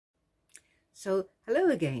So hello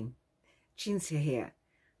again, Cinzia here.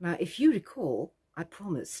 Now, if you recall, I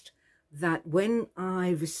promised that when I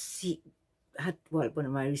received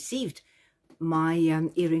my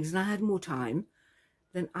earrings and I had more time,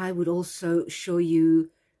 then I would also show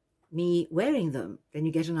you me wearing them. Then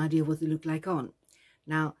you get an idea what they look like on.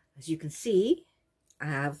 Now, as you can see, I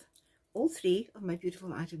have all three of my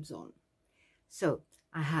beautiful items on. So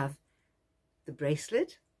I have the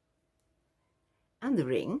bracelet and the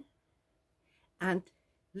ring, and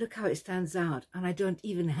look how it stands out. And I don't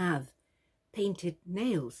even have painted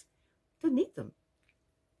nails. Don't need them.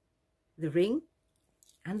 The ring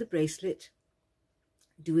and the bracelet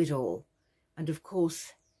do it all. And of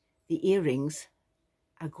course, the earrings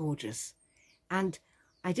are gorgeous. And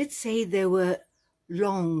I did say there were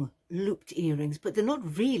long looped earrings, but they're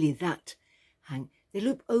not really that hang. They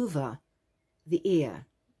loop over the ear,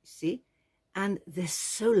 you see? And they're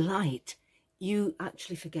so light, you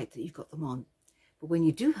actually forget that you've got them on. But when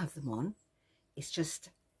you do have them on, it's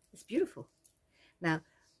beautiful. Now,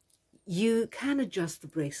 you can adjust the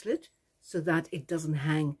bracelet so that it doesn't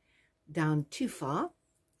hang down too far,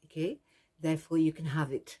 okay? Therefore, you can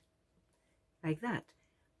have it like that.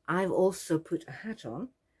 I've also put a hat on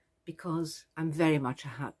because I'm very much a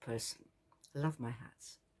hat person. I love my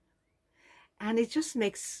hats. And it just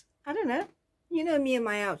makes, I don't know, you know me and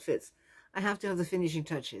my outfits. I have to have the finishing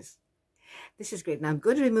touches. This is great. Now I'm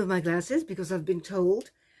going to remove my glasses because I've been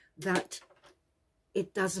told that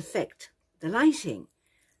it does affect the lighting.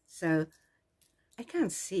 So I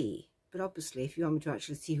can't see, but obviously if you want me to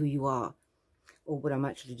actually see who you are or what I'm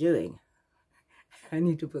actually doing, I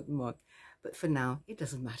need to put them on. But for now, it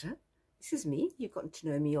doesn't matter. This is me. You've gotten to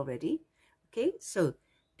know me already. Okay, so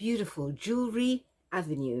beautiful Jewellery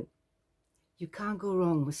Avenue. You can't go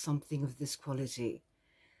wrong with something of this quality.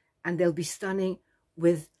 And they'll be stunning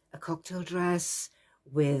with a cocktail dress,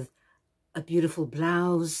 with a beautiful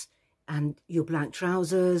blouse and your black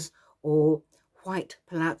trousers, or white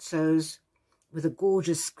palazzos with a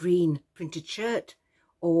gorgeous green printed shirt,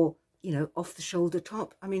 or, you know, off the shoulder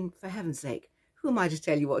top. I mean, for heaven's sake, who am I to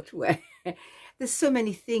tell you what to wear? There's so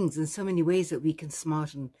many things and so many ways that we can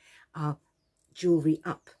smarten our jewellery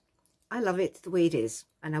up. I love it the way it is.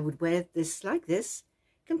 And I would wear this like this,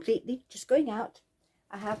 completely, just going out.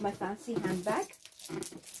 I have my fancy handbag.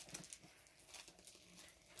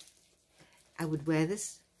 I would wear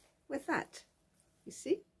this with that, you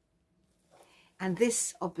see? And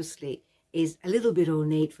this, obviously, is a little bit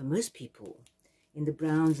ornate for most people, in the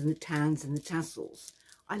browns and the tans and the tassels.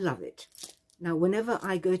 I love it. Now, whenever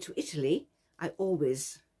I go to Italy, I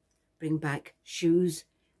always bring back shoes,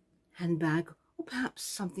 handbag, or perhaps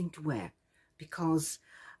something to wear. Because,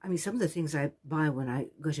 I mean, some of the things I buy when I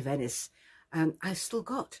go to Venice, I've still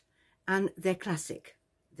got. And they're classic.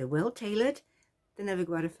 They're well tailored. They never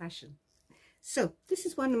go out of fashion. So, this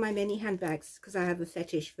is one of my many handbags, because I have a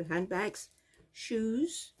fetish for handbags,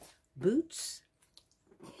 shoes, boots,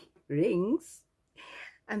 rings,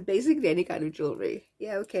 and basically any kind of jewellery.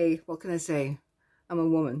 Yeah, okay, what can I say? I'm a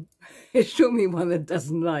woman. Show me one that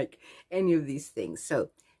doesn't like any of these things. So,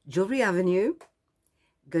 Jewellery Avenue,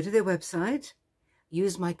 go to their website,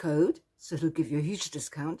 use my code, so it'll give you a huge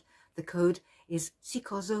discount. The code is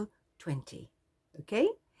Sicoso20, okay?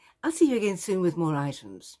 I'll see you again soon with more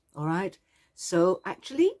items, all right? So,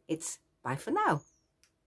 actually, it's bye for now.